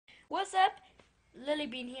What's up?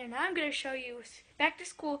 Lillybean here. Now I'm going to show you back to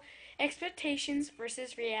school expectations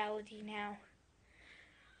versus reality now.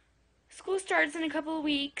 School starts in a couple of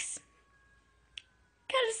weeks.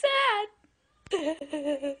 Kind of sad.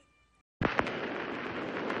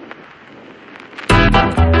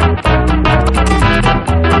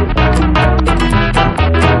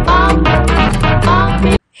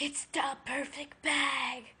 It's the perfect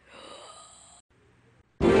bag.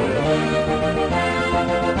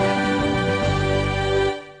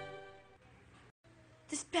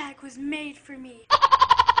 This bag was made for me. I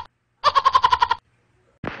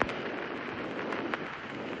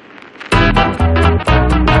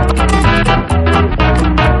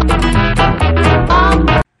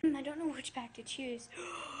don't know which bag to choose.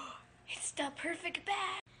 It's the perfect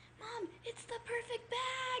bag. Mom, it's the perfect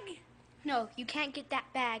bag. No, you can't get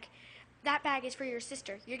that bag. That bag is for your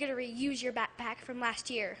sister. You're going to reuse your backpack from last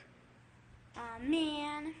year. Aw,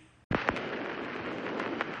 man.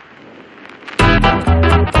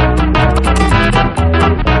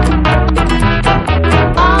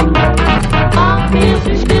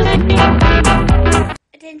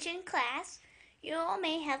 Attention class, you all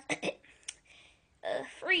may have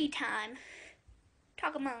free time.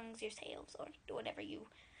 Talk amongst yourselves or do whatever you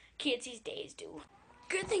kids these days do.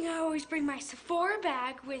 Good thing I always bring my Sephora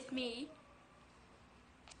bag with me.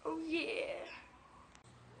 Oh yeah.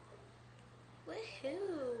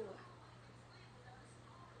 Woohoo.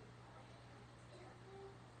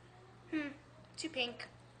 Too pink.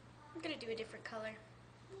 I'm gonna do a different color.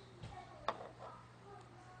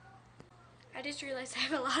 I just realized I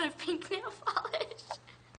have a lot of pink nail polish.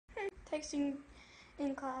 Texting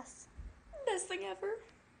in class. Best thing ever.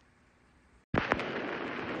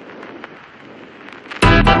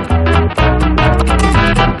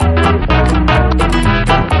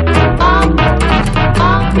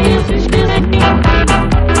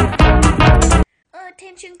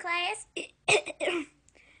 Attention class.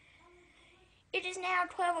 It is now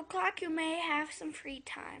 12 o'clock. You may have some free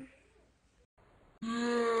time.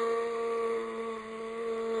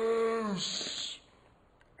 Yes.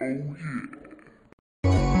 Oh yeah.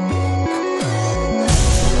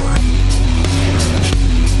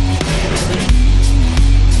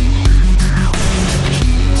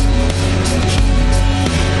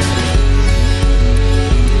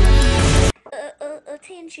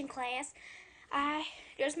 Attention class. I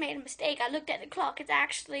just made a mistake. I looked at the clock. It's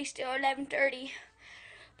actually still 11:30.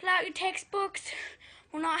 Pull out your textbooks.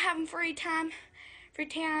 We're not having free time. Free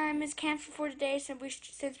time is canceled for today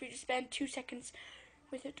since we just spent 2 seconds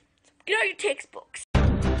with it. So get out your textbooks.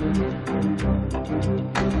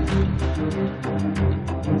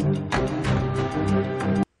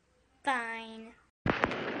 Fine.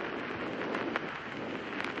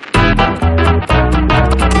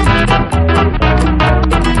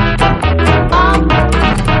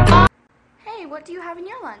 Hey, what do you have in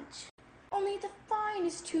your lunch? Only the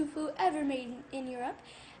finest tofu ever made in Europe,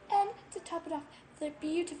 and to top it off, the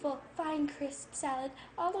beautiful fine crisp salad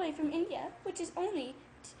all the way from India, which is only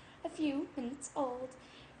a few minutes old.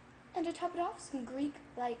 And to top it off, some Greek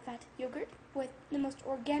light fat yogurt with the most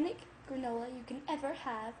organic granola you can ever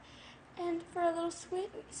have. And for a little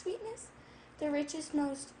sweetness, the richest,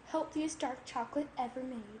 most healthiest dark chocolate ever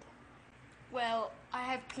made. Well, I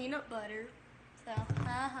have peanut butter, so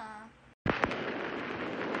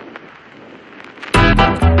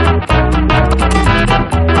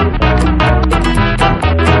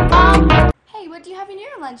Hey, what do you have in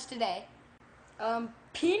your lunch today?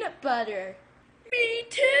 Peanut butter. Me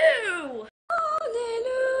too!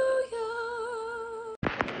 Hallelujah!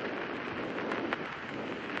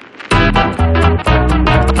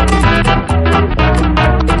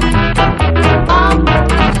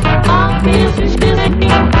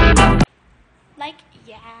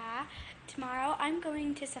 Yeah, tomorrow I'm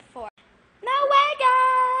going to Sephora. No way,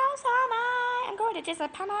 girls! How am I? I'm going to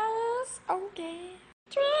Disappointments. Okay.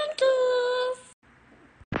 Drinkers!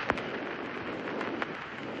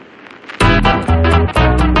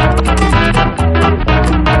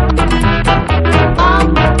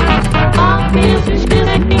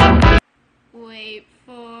 Wait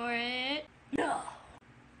for it. No.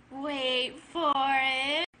 Wait for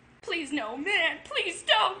it. Please no, man. Please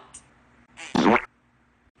don't.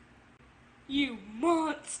 You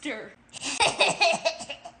monster.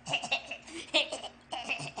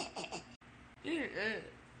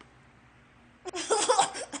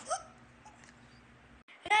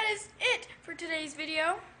 That is it for today's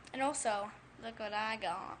video. And also, look what I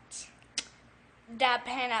got. The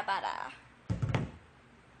peanut butter.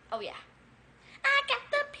 Oh yeah. I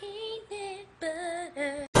got the peanut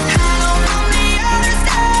butter.